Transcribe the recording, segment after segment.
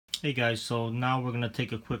Hey guys, so now we're going to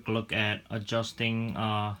take a quick look at adjusting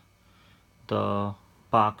the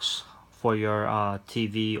box for your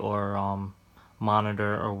TV or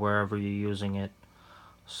monitor or wherever you're using it.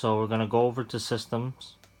 So we're going to go over to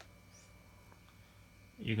systems.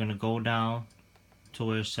 You're going to go down to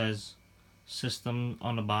where it says system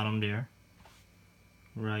on the bottom there.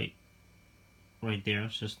 Right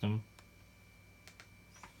there, system.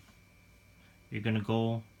 You're going to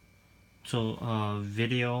go to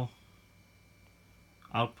video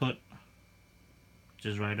output, which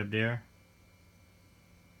is right up there.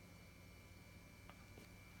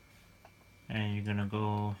 And you're gonna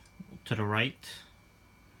go to the right,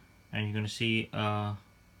 and you're gonna see a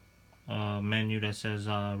menu that says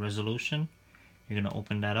resolution. You're gonna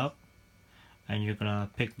open that up, and you're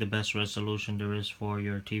gonna pick the best resolution there is for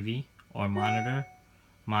your TV or monitor.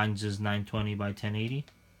 Mine's is 920 by 1080,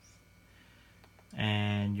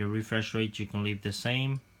 and your refresh rate you can leave the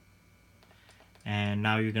same. And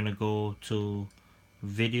now you're gonna go to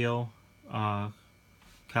video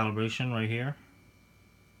calibration right here.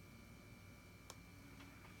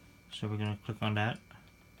 So we're going to click on that,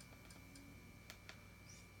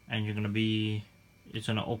 and you're going to be, it's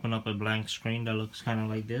going to open up a blank screen that looks kind of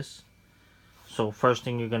like this. So first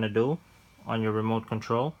thing you're going to do on your remote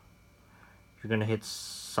control, you're going to hit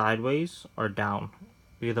sideways or down,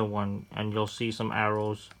 either one, and you'll see some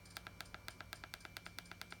arrows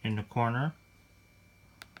in the corner.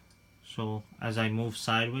 So as I move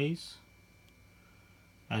sideways,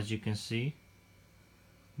 as you can see,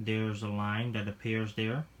 there's a line that appears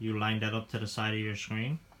there. You line that up to the side of your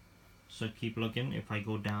screen. So keep looking. If I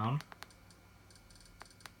go down,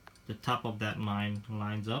 the top of that line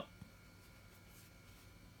lines up.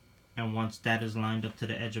 And once that is lined up to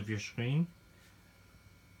the edge of your screen,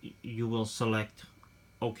 you will select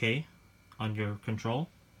OK on your control.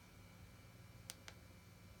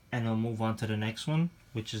 And I'll move on to the next one,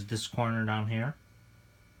 which is this corner down here.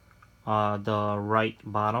 The right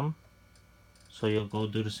bottom. So you'll go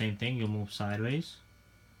do the same thing. You'll move sideways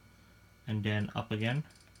and then up again,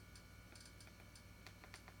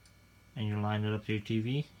 and you line it up to your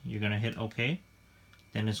TV. You're gonna hit OK.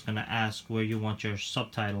 Then it's gonna ask where you want your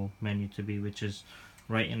subtitle menu to be, which is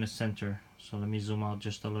right in the center. So let me zoom out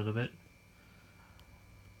just a little bit.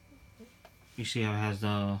 You see how it has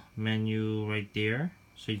the menu right there,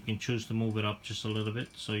 so you can choose to move it up just a little bit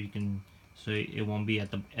so it won't be at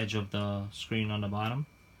the edge of the screen on the bottom.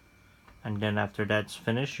 And then after that's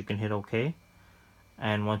finished, you can hit OK.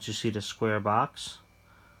 And once you see the square box,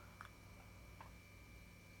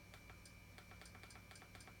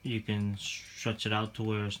 you can stretch it out to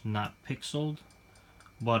where it's not pixeled,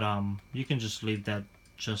 but you can just leave that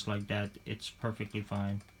just like that. It's perfectly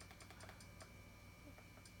fine.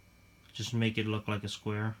 Just make it look like a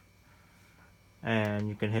square, and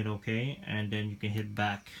you can hit OK, and then you can hit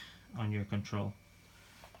back on your control,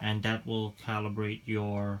 and that will calibrate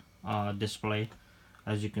your display.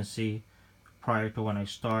 As you can see, prior to when I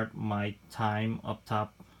start, my time up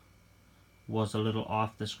top was a little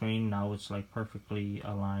off the screen. Now it's like perfectly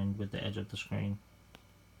aligned with the edge of the screen,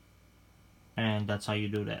 and that's how you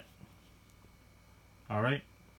do that. Alright.